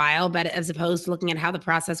for a while, but as opposed to looking at how the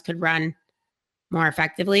process could run more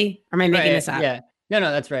effectively? Or am I making this up? Yeah.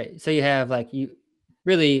 No, that's right. So you have like, you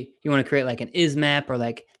want to create like an is map, or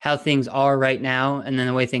like how things are right now, and then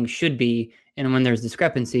the way things should be. And when there's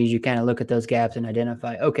discrepancies, you kind of look at those gaps and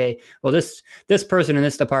identify, okay, well, this person in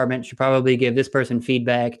this department should probably give this person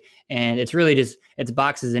feedback. And it's really just, it's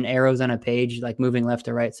boxes and arrows on a page, like moving left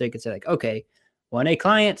to right. So you could say like, okay, when a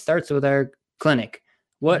client starts with our clinic,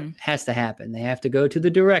 what has to happen? They have to go to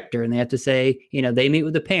the director and they have to say, they meet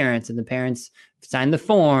with the parents, and the parents sign the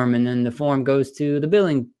form, and then the form goes to the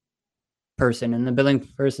billing person, and the billing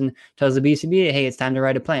person tells the BCBA, hey, it's time to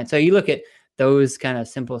write a plan. So you look at those kind of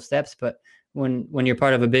simple steps, but when you're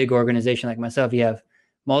part of a big organization like myself, you have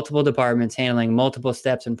multiple departments handling multiple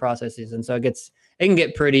steps and processes. And so it can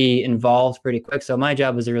get pretty involved pretty quick. So my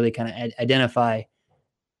job was to really kind of identify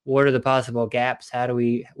what are the possible gaps?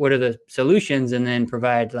 What are the solutions? And then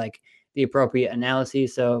provide like the appropriate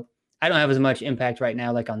analyses. So I don't have as much impact right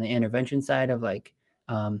now, like on the intervention side of like,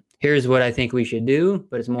 here's what I think we should do,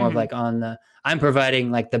 but it's more of like I'm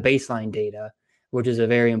providing like the baseline data, which is a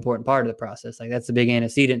very important part of the process. Like that's the big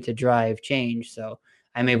antecedent to drive change. So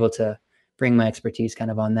I'm able to bring my expertise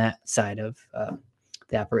kind of on that side of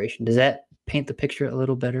the operation. Does that paint the picture a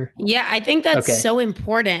little better? Yeah, I think that's so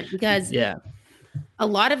important because a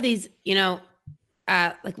lot of these,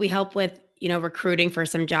 like we help with, recruiting for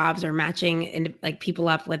some jobs or matching and like people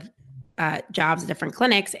up with jobs at different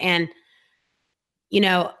clinics. And,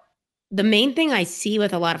 the main thing I see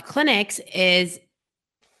with a lot of clinics is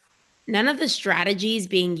none of the strategies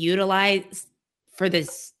being utilized for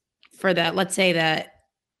let's say the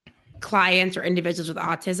clients or individuals with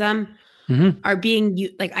autism are being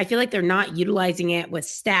like, I feel like they're not utilizing it with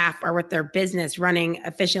staff or with their business running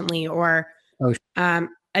efficiently or,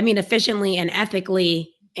 efficiently and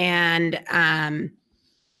ethically. And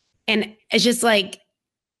it's just like,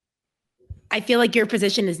 I feel like your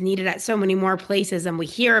position is needed at so many more places, and we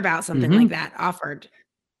hear about something like that offered.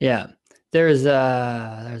 Yeah. There's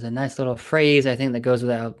a nice little phrase I think that goes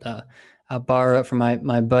without. I'll borrow it from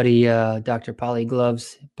my buddy Dr. Paul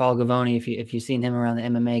Gavoni. If you've seen him around, the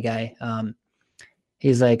MMA guy,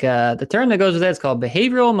 he's like the term that goes with that is called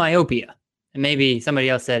behavioral myopia. And maybe somebody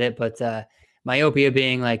else said it, but myopia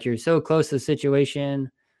being like you're so close to the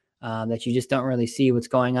situation that you just don't really see what's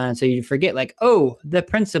going on, and so you forget like, oh, the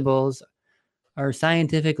principles are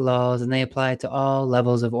scientific laws and they apply to all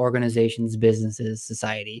levels of organizations, businesses,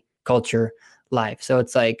 society, culture, life. So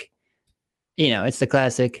it's like, it's the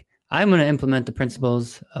classic, I'm going to implement the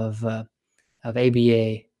principles of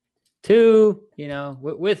ABA to,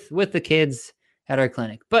 with the kids at our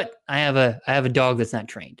clinic. But I have a dog that's not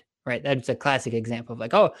trained, right? That's a classic example of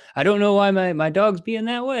like, oh, I don't know why my dog's being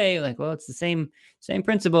that way. Like, well, it's the same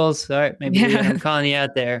principles. All right, maybe I'm calling you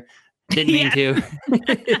out there. Didn't mean to,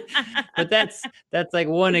 but that's like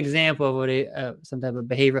one example of what some type of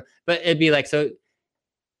behavior. But it'd be like so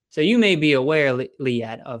you may be aware,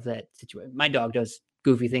 Leanne, of that situation. My dog does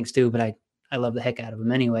goofy things too, but I love the heck out of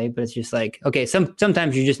him anyway. But it's just like, okay,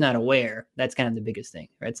 sometimes you're just not aware. That's kind of the biggest thing,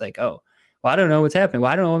 right? It's like, oh, well, I don't know what's happening.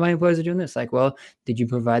 Well, I don't know why my employees are doing this. Like, well, did you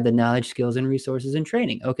provide the knowledge, skills, and resources and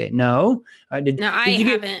training? Okay, no. I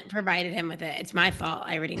haven't provided him with it. It's my fault.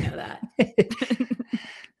 I already know that.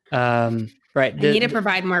 Right. I need to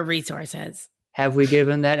provide more resources. Have we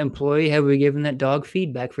given that employee, have we given that dog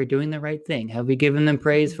feedback for doing the right thing? Have we given them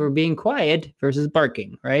praise for being quiet versus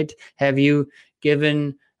barking, right? Have you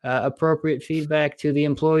given appropriate feedback to the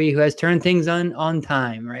employee who has turned things on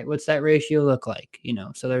time, right? What's that ratio look like?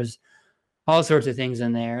 So there's all sorts of things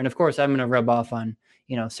in there. And of course, I'm going to rub off on,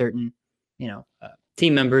 certain,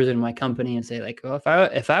 team members in my company and say like, well,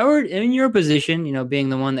 if I were in your position, being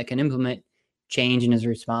the one that can implement change and is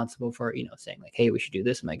responsible for, saying like, hey, we should do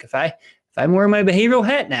this. I'm like, if I'm wearing my behavioral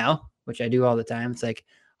hat now, which I do all the time, it's like,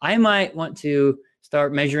 I might want to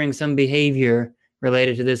start measuring some behavior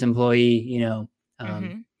related to this employee,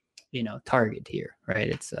 target here, right?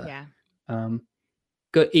 It's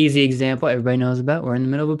good, easy example everybody knows about. We're in the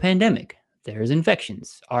middle of a pandemic. There's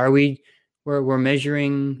infections. We're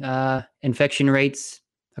measuring infection rates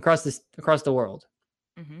across the world,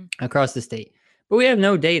 across the state, but we have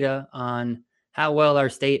no data on how well our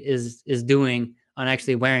state is doing on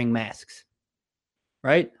actually wearing masks,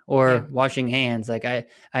 right? Or washing hands. Like I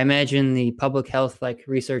imagine the public health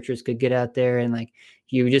researchers could get out there and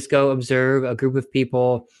you just go observe a group of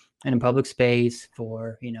people in a public space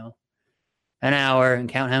for an hour and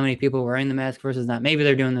count how many people were wearing the mask versus not. Maybe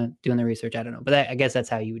they're doing the research. I don't know, but I guess that's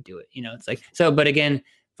how you would do it. It's like, so, but again,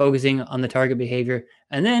 focusing on the target behavior,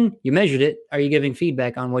 and then you measured it. Are you giving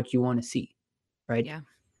feedback on what you want to see? Right. Yeah.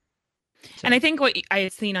 So. And I think what I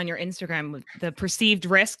had seen on your Instagram was the perceived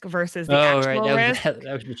risk versus the actual risk.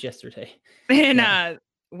 That was just yesterday. And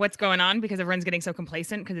what's going on because everyone's getting so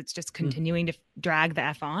complacent because it's just continuing to drag the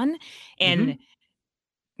F on, and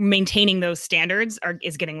maintaining those standards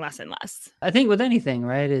is getting less and less. I think with anything,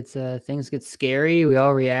 right? It's things get scary. We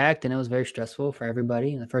all react, and it was very stressful for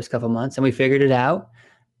everybody in the first couple of months, and we figured it out.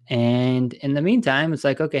 And in the meantime, it's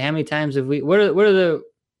like, okay, how many times have we? What are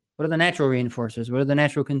the natural reinforcers? What are the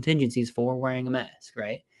natural contingencies for wearing a mask?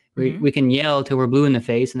 Right? We can yell till we're blue in the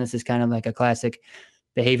face, and this is kind of like a classic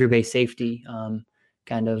behavior-based safety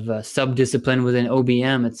kind of sub-discipline within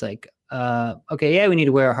OBM. It's like, okay, yeah, we need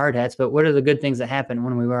to wear our hard hats, but what are the good things that happen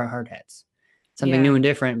when we wear our hard hats? Something new and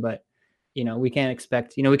different, but we can't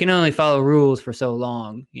expect. We can only follow rules for so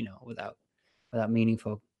long, without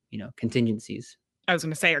meaningful, contingencies. I was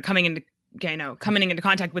going to say, or coming into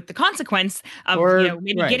contact with the consequence of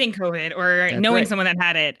maybe getting COVID or knowing someone that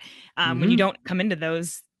had it. When you don't come into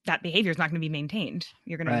those, that behavior is not going to be maintained.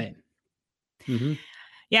 You're going to.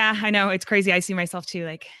 Yeah, I know, it's crazy. I see myself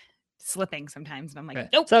too, slipping sometimes, and I'm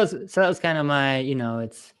like, nope. So that was kind of my,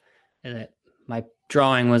 it's my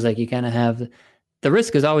drawing was like, you kind of have the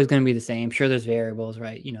risk is always going to be the same. Sure, there's variables,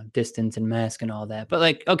 right? Distance and mask and all that.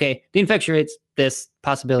 But okay, the infection rate's this,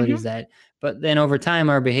 possibility is that. But then over time,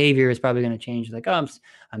 our behavior is probably going to change. Like, oh,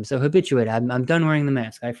 I'm so habituated. I'm done wearing the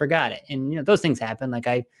mask. I forgot it. And those things happen. Like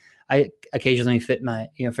I occasionally forget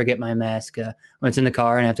my mask when it's in the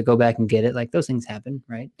car and I have to go back and get it. Like those things happen,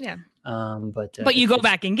 right? Yeah. But you go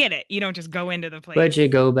back and get it. You don't just go into the place. But you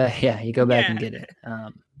go back. Yeah, you go back and get it.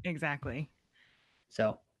 Exactly.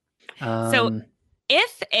 So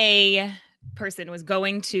if a person was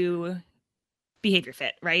going to Behavior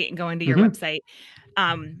Fit, right, and going to your website,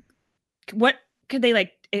 what could they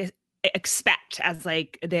expect as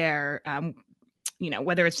their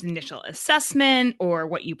whether it's initial assessment or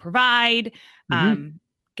what you provide?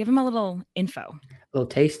 Give them a little info. A little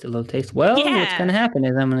taste. Well, what's going to happen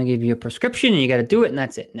is I'm going to give you a prescription and you got to do it, and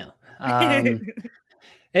that's it. No.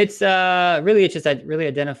 It's just really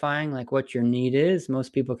identifying what your need is.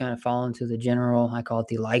 Most people kind of fall into the general, I call it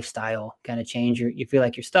the lifestyle kind of change. You feel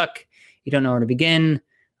like you're stuck. You don't know where to begin.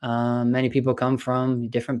 Many people come from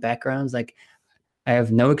different backgrounds. Like I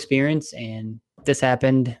have no experience and this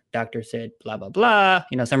happened. Doctor said blah, blah, blah.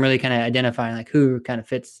 So I'm really kind of identifying who kind of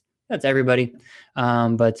fits. That's everybody.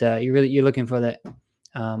 But you're looking for that,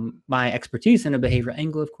 my expertise in a behavioral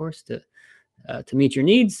angle, of course, to meet your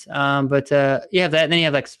needs. But you have that. And then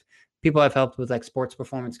you have people I've helped with sports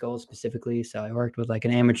performance goals specifically. So I worked with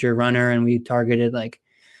an amateur runner and we targeted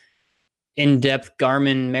in-depth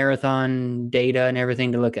Garmin marathon data and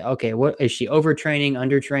everything to look at, okay, what is she overtraining,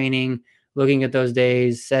 undertraining, looking at those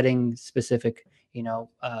days, setting specific,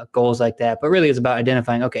 goals like that. But really it's about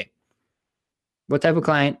identifying, okay, what type of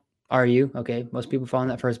client are you? Okay. Most people fall in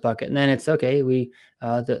that first bucket. And then it's okay.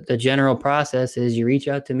 The general process is you reach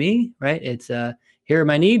out to me, right? It's, here are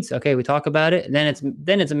my needs. Okay. We talk about it. And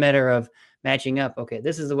then it's a matter of matching up. Okay.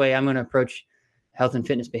 This is the way I'm going to approach health and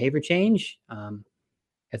fitness behavior change.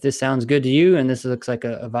 If this sounds good to you and this looks like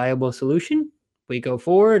a viable solution, we go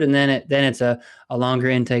forward. And then it's a longer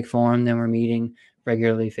intake form. Then we're meeting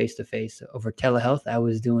regularly face-to-face over telehealth. I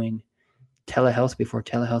was doing telehealth before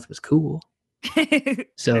telehealth was cool.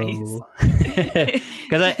 So,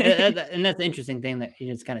 because and that's the interesting thing that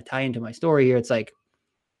it's kind of tie into my story here. It's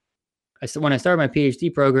when I started my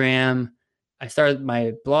PhD program, I started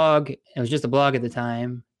my blog. It was just a blog at the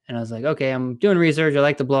time. And I was like, okay, I'm doing research. I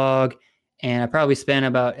like the blog. And I probably spent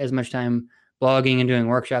about as much time blogging and doing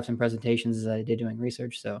workshops and presentations as I did doing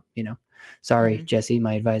research. So, sorry, Mhm. Jesse,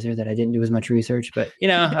 my advisor, that I didn't do as much research, but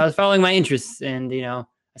I was following my interests, and I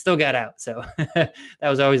still got out. So that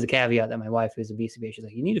was always the caveat that my wife, who's a BCBA, she's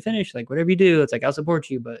like, you need to finish, like whatever you do. It's like, I'll support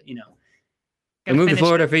you, but we Gotta moved to finish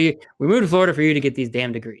Florida it. for you. We moved to Florida for you to get these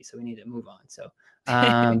damn degrees, so we need to move on. So,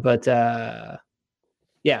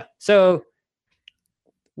 yeah. So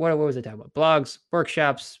what was I talking about? Blogs,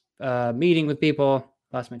 workshops, meeting with people.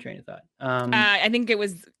 Lost my train of thought. I think it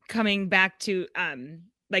was coming back to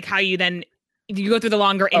like how you then you go through the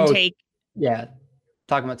longer Oh, intake. yeah,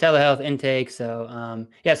 talking about telehealth intake. So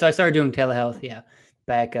so I started doing telehealth. Yeah,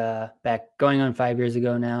 back going on 5 years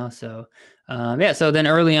ago now. So so then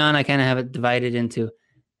early on, I kind of have it divided into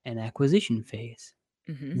an acquisition phase.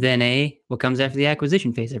 Mhm. Then what comes after the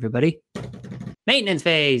acquisition phase, everybody? Maintenance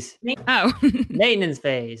phase. Oh. Maintenance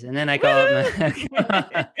phase, and then I call it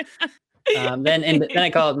my then I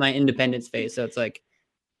call it my independence phase. So it's like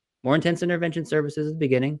more intense intervention services at the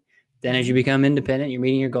beginning. Then as you become independent, you're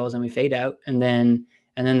meeting your goals, and we fade out, and then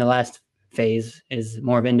the last phase is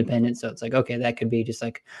more of independence. So it's like, okay, that could be just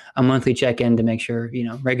like a monthly check-in to make sure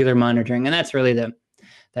regular monitoring, and that's really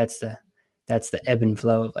that's the ebb and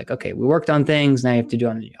flow of like, okay, we worked on things, now you have to do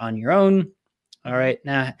on your own. All right,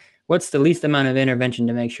 now what's the least amount of intervention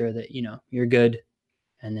to make sure that you're good,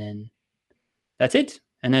 and then that's it.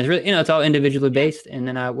 And there's really, it's all individually based. And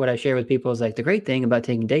then what I share with people is like, the great thing about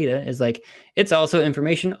taking data is like, it's also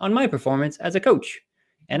information on my performance as a coach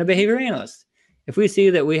and a behavior analyst. If we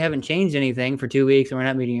see that we haven't changed anything for 2 weeks and we're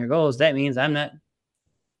not meeting your goals, that means I'm not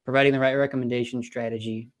providing the right recommendation,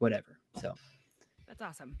 strategy, whatever. So That's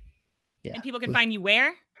awesome. yeah. And people can find you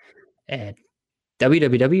where? At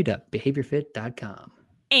www.behaviorfit.com.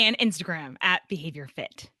 And Instagram at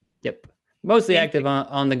BehaviorFit. Yep. Mostly Thank active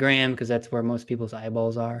on the gram, because that's where most people's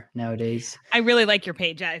eyeballs are nowadays. I really like your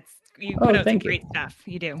page. You put out some great stuff.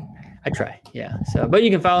 You do. I try. Yeah. So, but you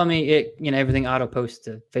can follow me. Everything auto posts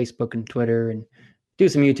to Facebook and Twitter, and do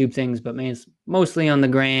some YouTube things, but it's mostly on the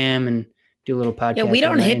gram, and do a little podcast. Yeah, we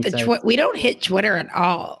don't hit Twitter at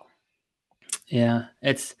all. Yeah.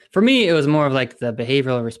 For me, it was more of like the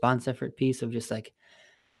behavioral response effort piece of just like,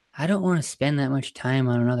 I don't want to spend that much time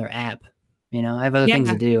on another app. I have other things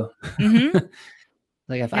to do. Mm-hmm.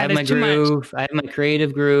 Like if I have my groove, I have my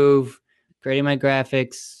creative groove, creating my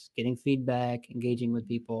graphics, getting feedback, engaging with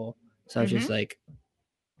people. So it's just like,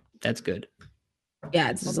 that's good. Yeah,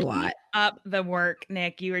 it's just a lot. Up the work,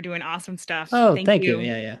 Nick. You are doing awesome stuff. Oh, thank you.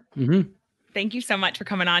 Yeah. Mm-hmm. Thank you so much for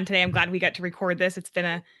coming on today. I'm glad we got to record this. It's been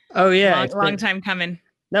a long time coming.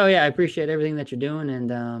 No, yeah, I appreciate everything that you're doing, and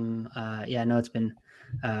no, it's been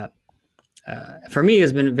for me,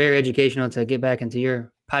 it's been very educational to get back into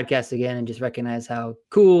your podcast again and just recognize how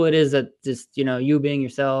cool it is that just you being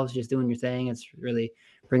yourselves, just doing your thing. It's really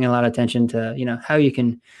bringing a lot of attention to how you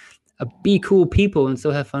can be cool people and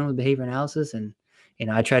still have fun with behavior analysis. And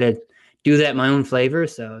I try to do that in my own flavor.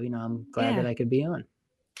 So I'm glad that I could be on.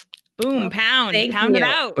 Boom, pound it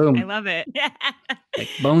out. Boom. I love it. Like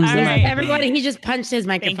bones in my everybody, he just punched his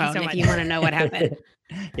microphone. So if you want to know what happened.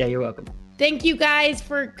 Yeah, you're welcome. Thank you guys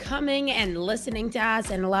for coming and listening to us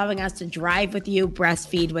and allowing us to drive with you,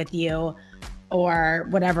 breastfeed with you, or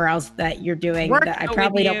whatever else that you're doing. That I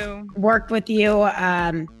probably don't work with you.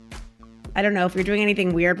 I don't know if you're doing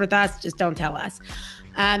anything weird with us, just don't tell us.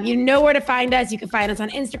 You know where to find us. You can find us on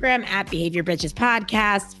Instagram at Behavior Bitches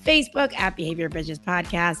Podcast, Facebook at Behavior Bitches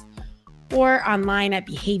Podcast, or online at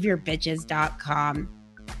behaviorbitches.com.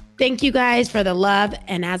 Thank you guys for the love.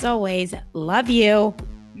 And as always, love you.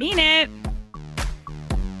 Mean it.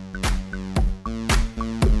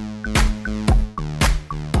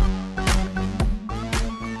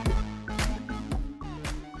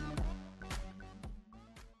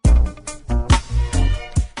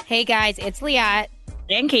 Hey guys, it's Liat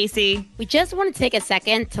and Casey. We just want to take a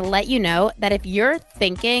second to let you know that if you're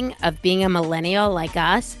thinking of being a millennial like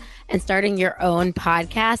us and starting your own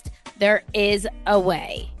podcast, there is a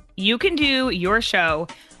way. You can do your show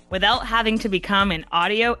without having to become an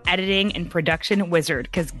audio editing and production wizard,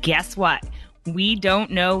 because guess what? We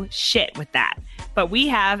don't know shit with that. But we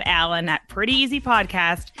have Alan at Pretty Easy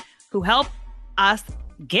Podcast who help us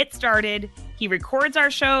get started. He records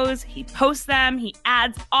our shows, he posts them, he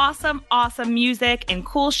adds awesome music and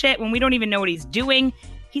cool shit when we don't even know what he's doing.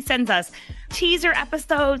 He sends us teaser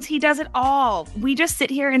episodes. He does it all. We just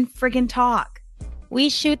sit here and friggin' talk. We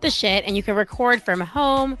shoot the shit, and you can record from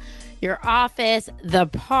home, your office, the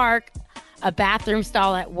park, a bathroom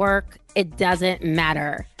stall at work. It doesn't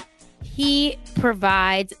matter. He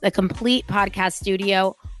provides the complete podcast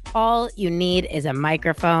studio. All you need is a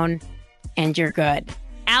microphone, and you're good.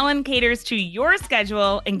 Alan caters to your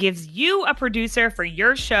schedule and gives you a producer for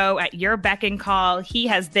your show at your beck and call. He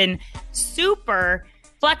has been super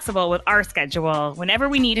flexible with our schedule. Whenever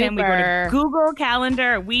we need him, we go to Google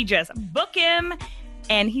Calendar, we just book him,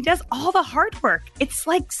 and he does all the hard work. It's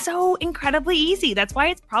like so incredibly easy. That's why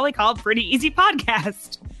it's probably called Pretty Easy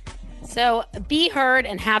Podcast. So be heard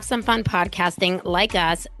and have some fun podcasting like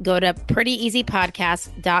us. Go to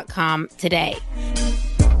prettyeasypodcast.com today.